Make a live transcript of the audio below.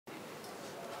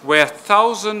where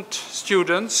 1,000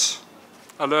 students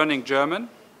are learning German,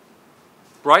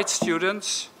 bright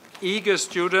students, eager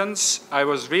students. I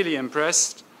was really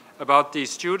impressed about these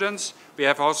students. We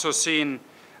have also seen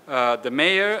the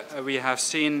mayor. We have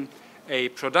seen a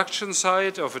production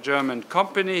site of a German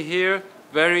company here.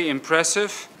 Very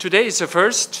impressive. Today is the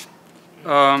first.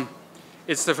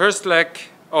 It's the first leg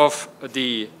of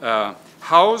the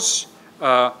House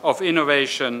of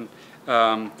Innovation,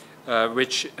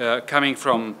 which coming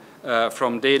from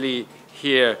Delhi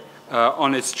here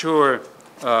on its tour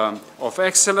of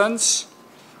excellence.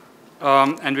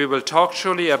 And we will talk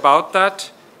surely about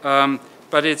that.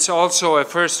 But it's also a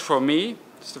first for me.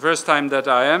 It's the first time that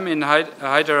I am in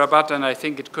Hyderabad, and I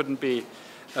think it couldn't be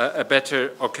a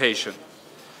better occasion.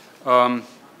 I'm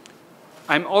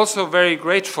also very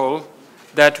grateful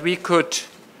that we could,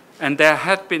 and there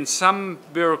had been some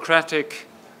bureaucratic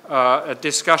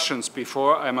discussions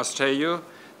before, I must tell you,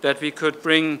 that we could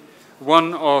bring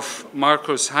one of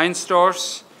Markus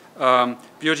Heinsdorf's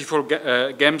beautiful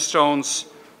gemstones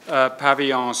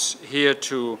pavilions here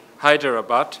to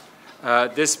Hyderabad.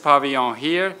 This pavilion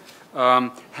here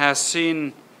has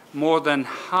seen more than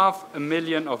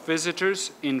 500,000 of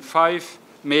visitors in 5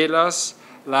 melas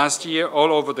last year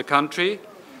all over the country.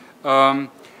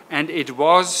 And it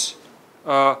was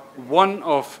one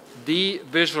of the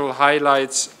visual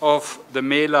highlights of the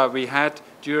Mela we had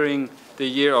during the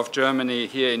Year of Germany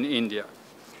here in India.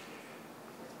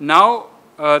 Now,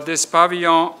 this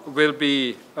pavilion will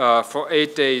be for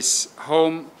 8 days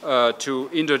home to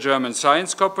Indo-German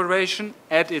Science Cooperation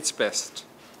at its best.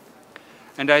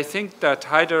 And I think that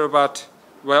Hyderabad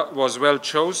was well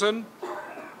chosen.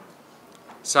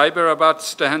 Cyberabad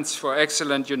stands for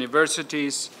excellent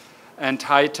universities and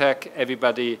high-tech.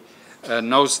 Everybody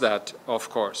knows that, of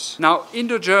course. Now,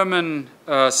 Indo-German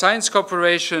Science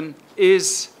Cooperation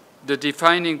is the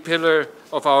defining pillar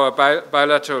of our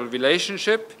bilateral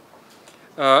relationship.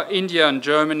 India and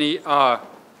Germany are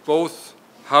both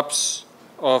hubs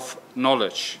of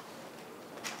knowledge.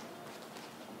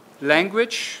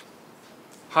 Language,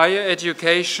 higher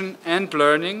education and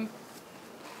learning,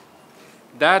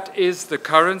 that is the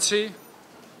currency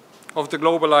of the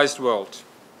globalized world.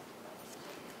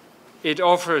 It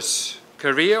offers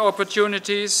career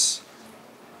opportunities,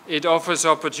 it offers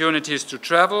opportunities to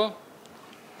travel,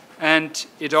 and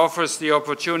it offers the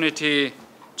opportunity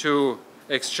to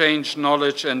exchange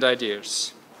knowledge and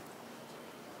ideas.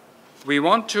 We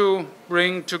want to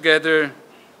bring together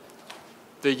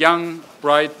the young,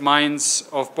 bright minds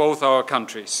of both our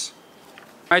countries.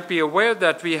 You might be aware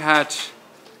that we had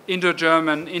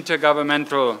Indo-German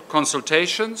intergovernmental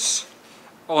consultations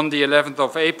on the 11th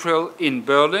of April in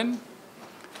Berlin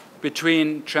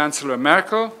between Chancellor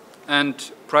Merkel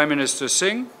and Prime Minister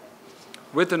Singh,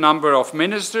 with a number of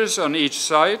ministers on each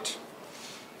side.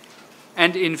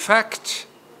 And in fact,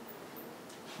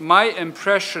 my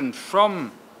impression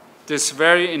from this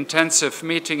very intensive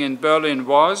meeting in Berlin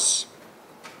was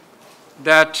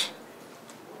that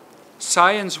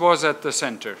science was at the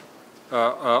center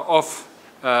of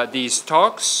these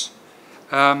talks.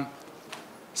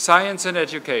 Science and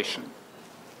education.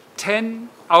 10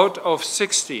 out of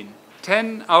 16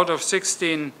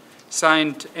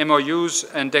 signed MOUs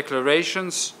and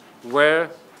declarations were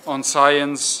on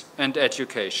science and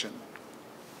education.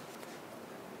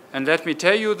 And let me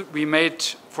tell you that we made,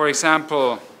 for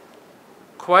example,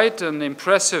 quite an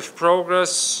impressive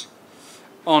progress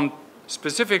on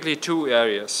specifically 2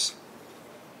 areas.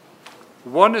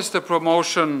 One is the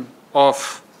promotion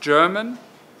of German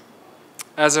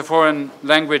as a foreign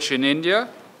language in India.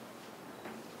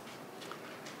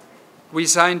 We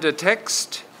signed a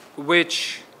text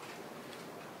which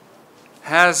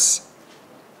has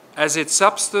as its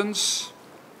substance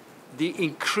the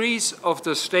increase of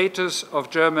the status of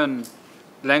German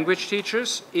language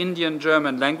teachers, Indian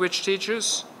German language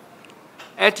teachers,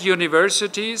 at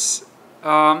universities,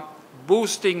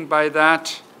 boosting by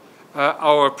that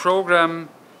our program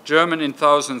German in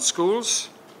 1,000 Schools.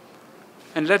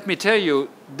 And let me tell you,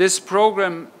 this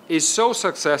program is so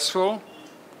successful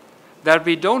that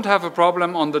we don't have a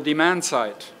problem on the demand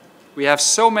side. We have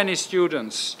so many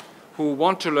students who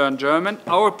want to learn German.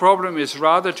 Our problem is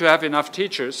rather to have enough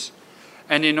teachers.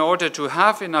 And in order to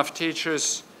have enough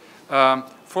teachers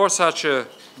for such a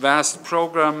vast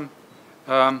program,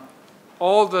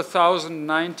 all the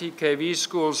 1,090 KV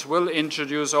schools will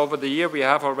introduce over the year. We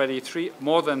have already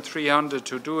more than 300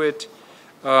 to do it.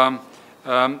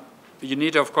 You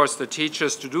need, of course, the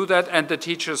teachers to do that, and the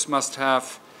teachers must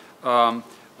have a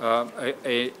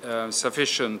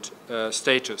sufficient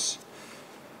status.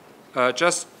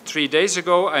 Just 3 days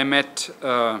ago, I met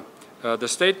the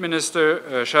State Minister,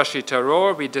 Shashi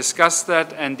Tharoor. We discussed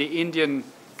that, and the Indian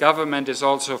government is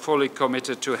also fully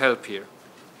committed to help here.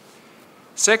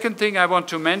 Second thing I want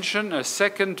to mention, a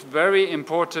second very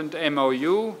important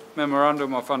MOU,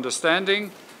 Memorandum of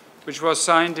Understanding, which was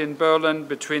signed in Berlin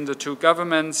between the two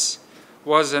governments,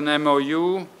 was an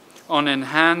MOU on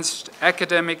enhanced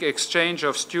academic exchange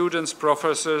of students,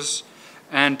 professors,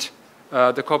 and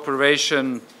the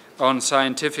cooperation on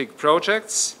scientific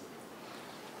projects.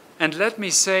 And let me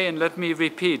say and let me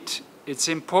repeat, it's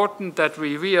important that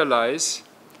we realize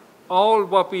all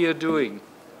what we are doing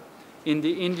in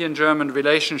the Indian-German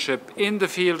relationship in the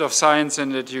field of science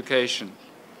and education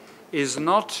is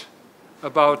not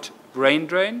about brain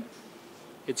drain.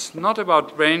 It's not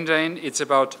about brain drain, it's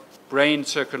about brain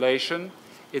circulation.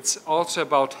 It's also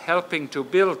about helping to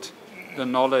build the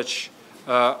knowledge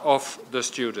of the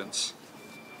students.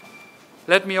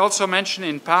 Let me also mention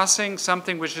in passing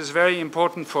something which is very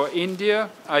important for India,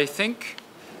 I think,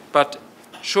 but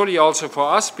surely also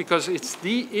for us, because it's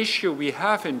the issue we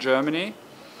have in Germany.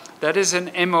 That is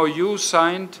an MOU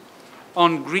signed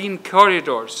on green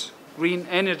corridors, green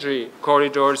energy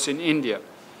corridors in India.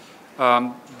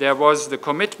 There was the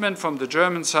commitment from the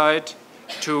German side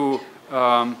to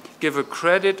give a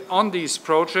credit on these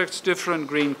projects, different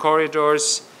green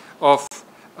corridors, of,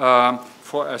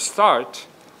 for a start,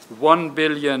 1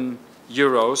 billion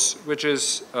euros, which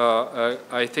is,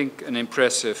 I think, an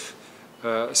impressive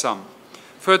sum.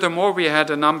 Furthermore, we had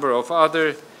a number of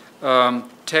other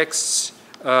texts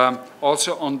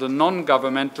also on the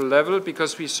non-governmental level,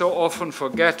 because we so often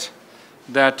forget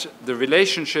that the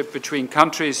relationship between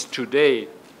countries today,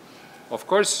 of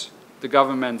course, the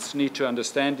governments need to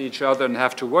understand each other and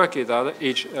have to work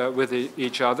with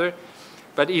each other,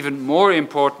 but even more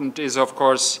important is, of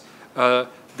course, the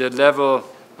level,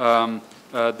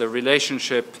 the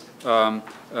relationship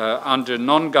under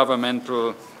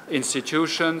non-governmental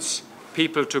institutions,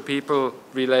 people-to-people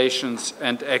relations,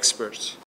 and experts.